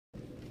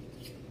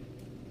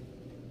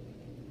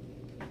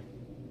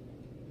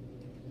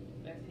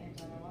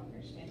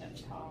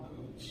tall.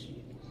 Oh,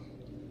 shit.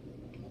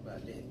 What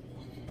about that?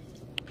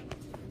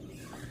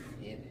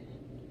 Yeah.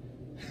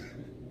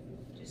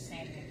 Just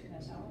sand it,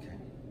 that's all. Okay.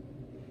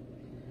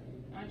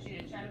 I want you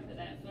to try to put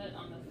that foot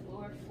on the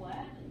floor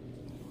flat.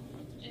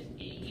 Just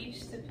get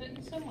used to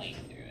putting some weight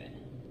through it.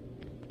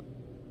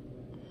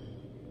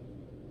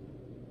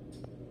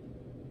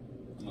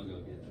 I'm gonna go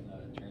get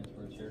a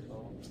transfer chair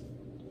call.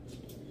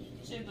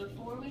 So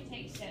before we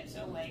take steps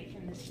away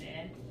from this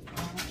bed, what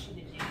I want you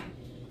to do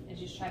is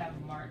just try to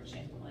march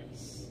in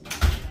place.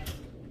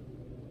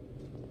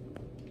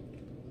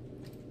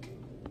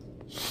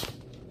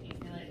 You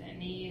feel like that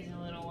knee is a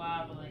little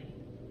wobbly.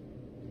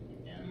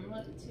 It doesn't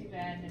look too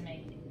bad to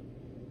me.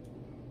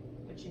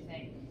 What you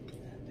think? I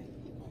think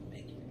I'm gonna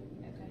make it.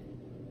 Okay.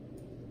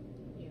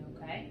 You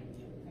okay?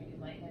 Are you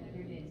lightheaded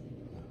or dizzy?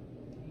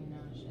 Are you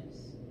nauseous?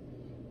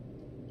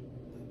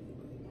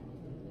 A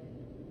little bit.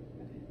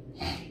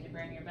 Okay. You need to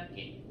bring your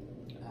bucket.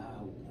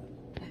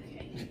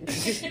 Okay.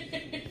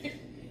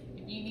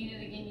 If you need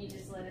it again, you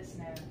just let us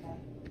know, okay?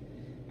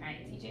 Alright,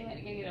 TJ had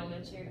to go get a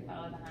wheelchair to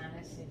follow behind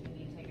us. If you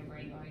need to take a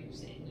break while you're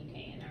sitting, you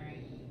can,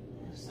 alright?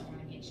 Just don't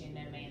want to get you in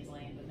no man's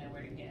land with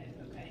nowhere to go,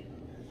 okay?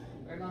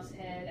 We're going to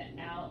head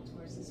out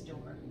towards this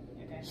door,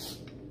 okay?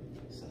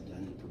 So do I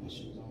need to put my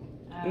shoes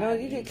on? No,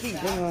 you can keep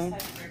going.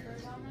 Have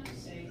grippers on them,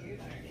 so you're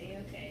going to be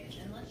okay.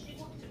 Unless you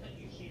want to put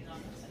your shoes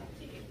on, that's up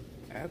to you.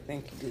 I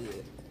think you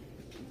good.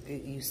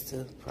 Get used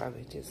to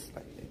probably just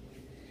like that.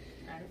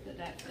 Try to put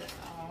that foot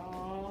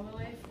all the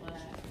way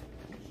flat.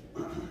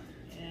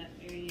 Yeah,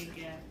 here you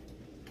go.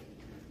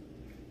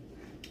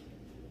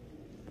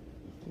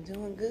 You're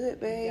doing good, You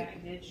babe.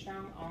 got good,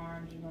 strong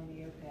arms. You're going to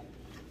be okay.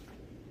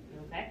 You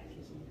okay?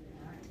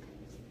 Alright.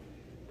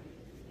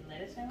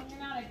 Let us know when you're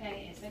not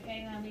okay. It's okay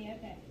to not be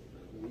okay.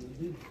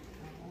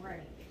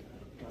 Alright.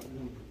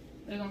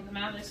 We're going to come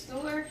out this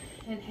door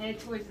and head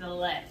towards the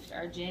left.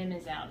 Our gym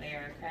is out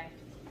there, okay?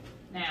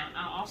 Now,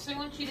 I also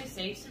want you to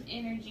save some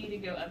energy to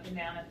go up and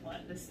down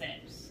the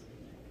steps.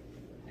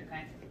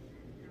 Okay?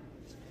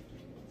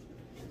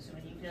 So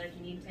when you feel like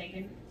you need to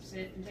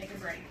sit and take a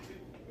break,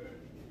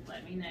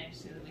 let me know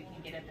so that we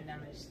can get up and down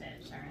those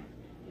steps, alright?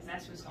 Because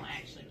that's what's going to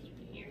actually keep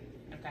you here.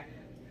 Okay?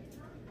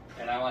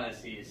 And I want to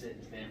see you sit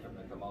and stand from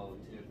the commode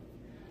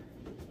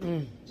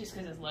too. Just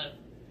because it's low.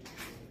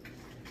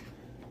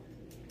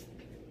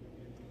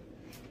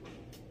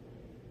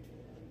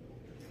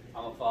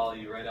 I'm gonna follow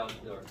you right out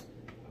the door.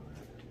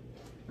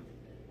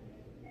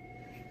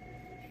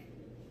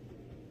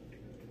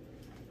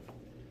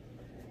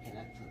 Can I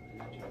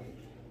try it?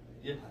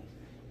 Yeah.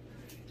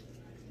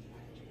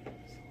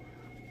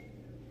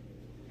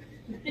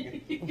 I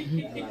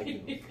like it.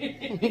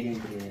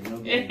 Yeah, no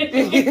game.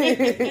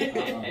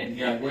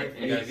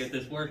 You gotta get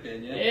this work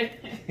in, yeah?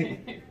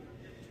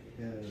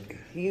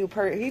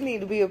 He need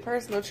to be a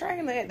personal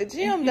trainer at the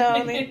gym,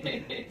 don't he?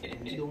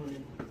 You doing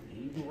it?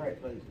 You in the right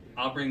place.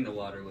 I'll bring the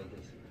water with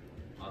us.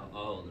 I'll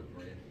hold it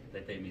for you.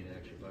 They pay me the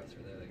extra bucks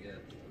for that, I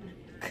guess.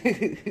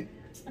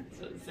 That's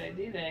what they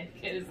do, they.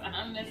 Because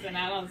I'm missing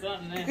out on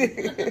something there.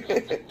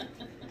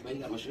 Man,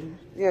 you got my shoes?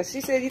 Yeah,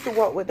 she said you can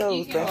walk with those,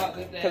 You can walk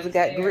with those. because it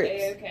got They're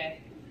grips.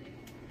 okay.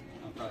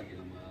 I'll probably get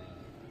them,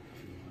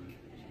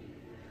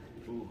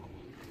 Ooh.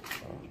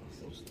 Oh,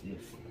 so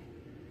stiff.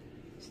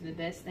 So the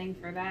best thing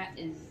for that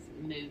is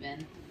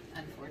moving,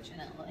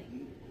 unfortunately.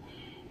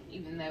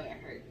 Even though it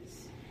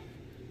hurts.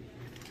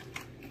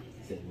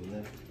 Said we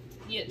left.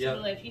 Yeah, to the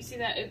left. You see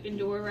that open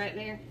door right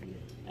there?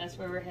 That's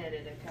where we're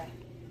headed, okay?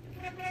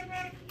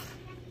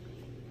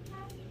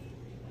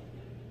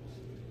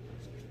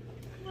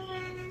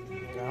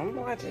 I'm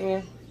watching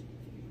you.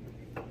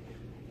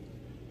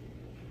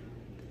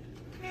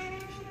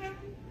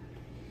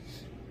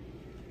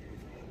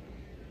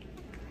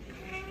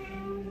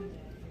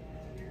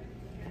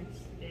 That's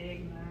big,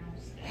 normal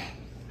steps.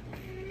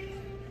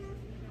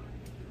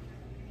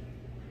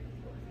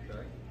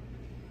 sorry.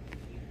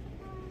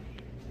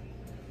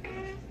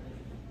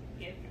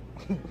 Yep.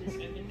 This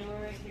open door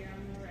right here on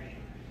the right.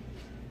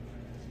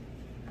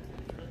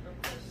 Look real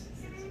close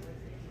since it's worth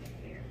it.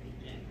 There,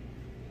 Jack.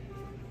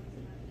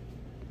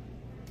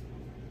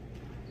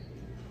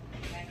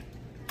 Okay.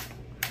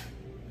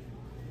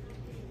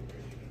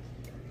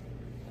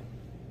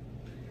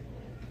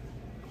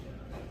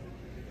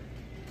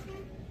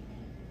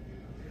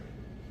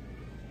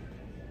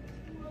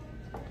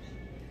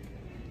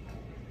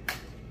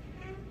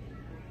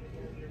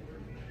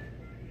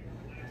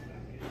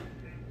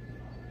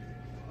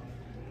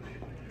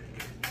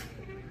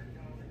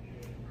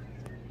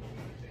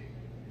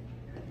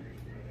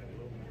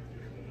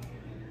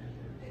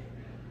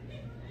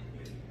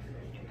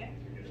 Okay.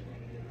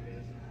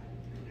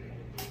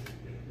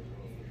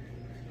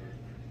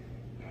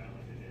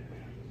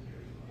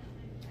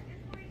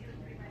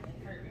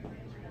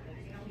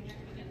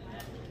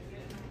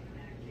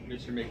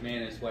 Mr.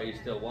 McManus, while you're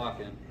still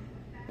walking,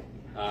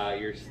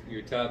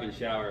 your tub and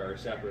shower are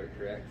separate,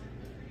 correct?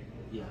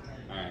 Yeah.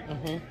 All right.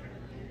 Mm-hmm.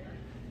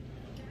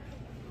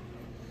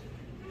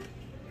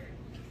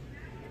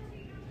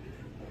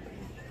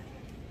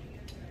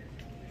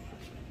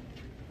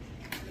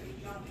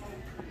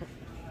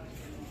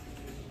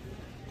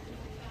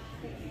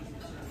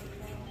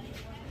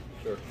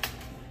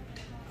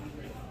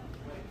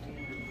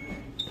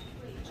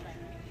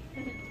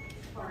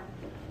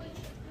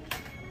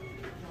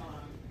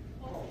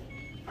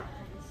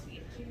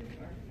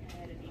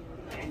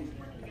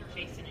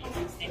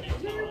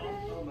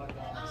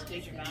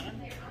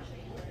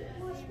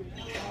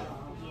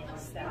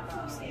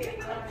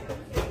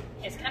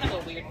 It's kind of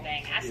a weird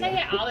thing. I say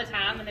it all the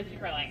time, and then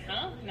people are like,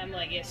 "Huh?" And I'm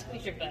like, "Yeah,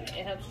 squeeze your butt.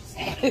 It helps you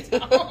stand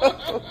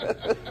tall."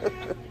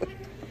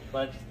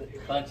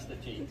 Clench the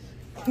cheeks.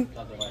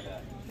 Something like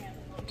that.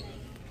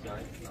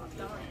 Sorry.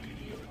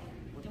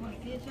 Doing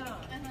a good job.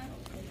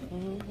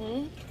 Mm-hmm.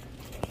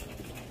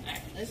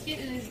 Alright, let's get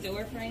to this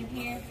door frame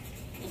here.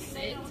 We'll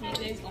sit.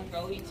 TJ's gonna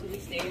roll you to the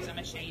stairs. I'm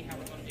gonna show you how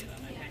we're gonna do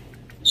them, okay?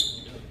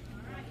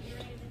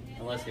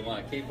 Unless you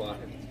want to keep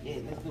walking. Yeah,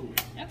 let's do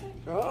it. Okay.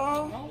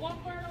 Oh, We'll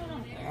walk right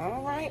on.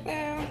 all right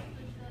now.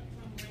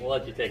 We'll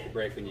let you take a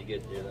break when you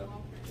get there, though.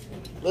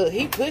 Look,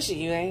 he pushing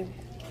you, ain't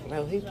he?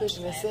 No, he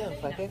pushing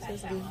himself. I guess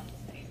that's good.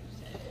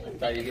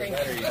 Thought you get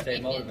better, you stay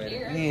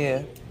motivated.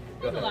 Yeah.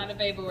 There's a lot of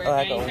paperwork Oh, I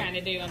I ain't go. trying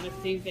to do on this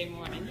Tuesday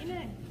morning, you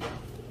know.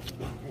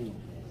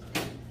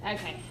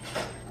 Okay.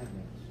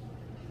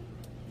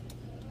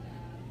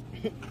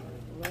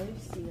 Low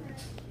ceiling.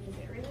 Is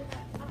it really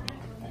that high?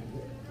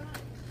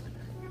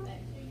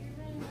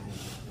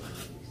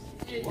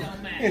 It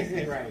don't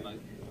matter. Right.